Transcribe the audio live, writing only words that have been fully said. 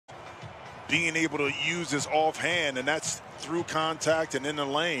being able to use his offhand, and that's through contact and in the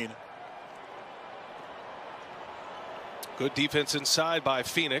lane. Good defense inside by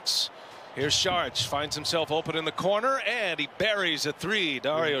Phoenix. Here's Saric, finds himself open in the corner, and he buries a three.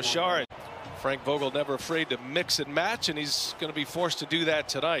 Dario Saric. Frank Vogel never afraid to mix and match, and he's going to be forced to do that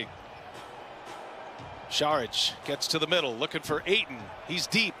tonight. Saric gets to the middle, looking for Ayton. He's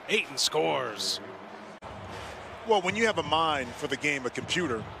deep. Ayton scores. Well, when you have a mind for the game, a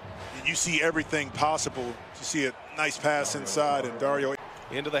computer, and you see everything possible, you see a nice pass inside, and Dario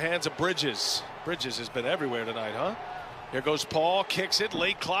into the hands of Bridges. Bridges has been everywhere tonight, huh? Here goes Paul, kicks it,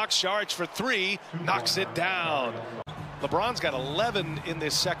 late clock, Saric for three, knocks it down. LeBron's got 11 in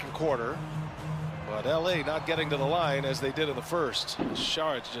this second quarter, but LA not getting to the line as they did in the first.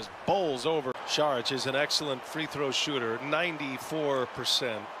 Saric just bowls over. Saric is an excellent free throw shooter,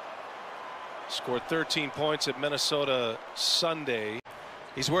 94%. Scored 13 points at Minnesota Sunday.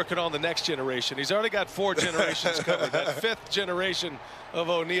 He's working on the next generation. He's already got 4 generations covered. That 5th generation of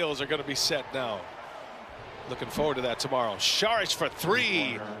O'Neals are going to be set now. Looking forward to that tomorrow. Saric for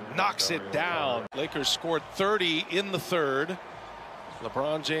three, knocks it down. Lakers scored 30 in the third.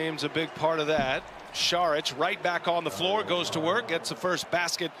 LeBron James a big part of that. Saric right back on the floor, goes to work, gets the first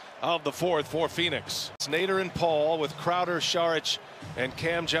basket of the fourth for Phoenix. It's Nader and Paul with Crowder, Saric, and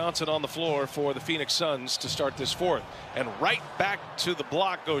Cam Johnson on the floor for the Phoenix Suns to start this fourth. And right back to the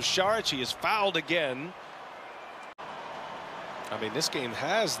block goes Saric. He is fouled again. I mean, this game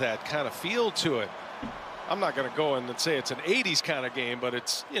has that kind of feel to it. I'm not going to go in and say it's an 80s kind of game, but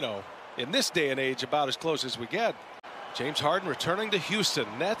it's, you know, in this day and age about as close as we get. James Harden returning to Houston,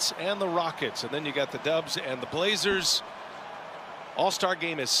 Nets and the Rockets, and then you got the Dubs and the Blazers. All-Star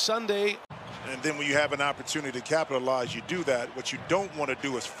game is Sunday. And then when you have an opportunity to capitalize, you do that. What you don't want to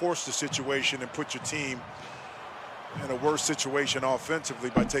do is force the situation and put your team in a worse situation offensively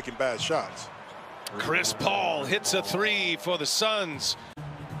by taking bad shots. Chris Paul hits a three for the Suns.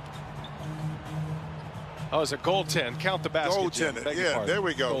 Oh, it's a goaltend. Count the basket. Goaltend. Yeah, there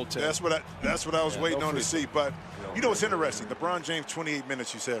we go. That's what I was waiting on to see. But you know, it's interesting. LeBron James, 28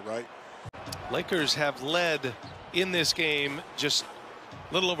 minutes. You said, right? Lakers have led in this game just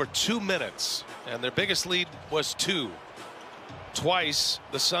a little over 2 minutes, and their biggest lead was 2. Twice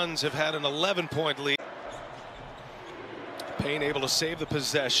the Suns have had an 11-point lead. Payne able to save the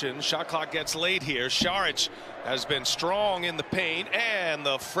possession. Shot clock gets late here. Saric has been strong in the paint, and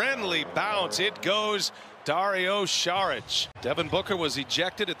the friendly bounce. It goes Dario Saric. Devin Booker was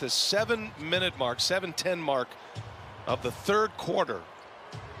ejected at the 7-minute mark, 7:10 mark of the third quarter.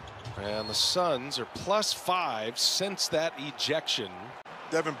 And the Suns are +5 since that ejection.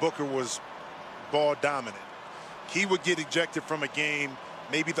 Devin Booker was ball dominant. He would get ejected from a game.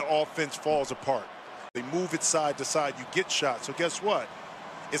 Maybe the offense falls apart. They move it side to side. You get shots. So guess what?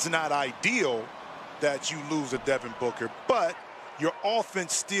 It's not ideal that you lose to Devin Booker, but your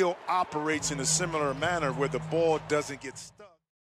offense still operates in a similar manner where the ball doesn't get stuck.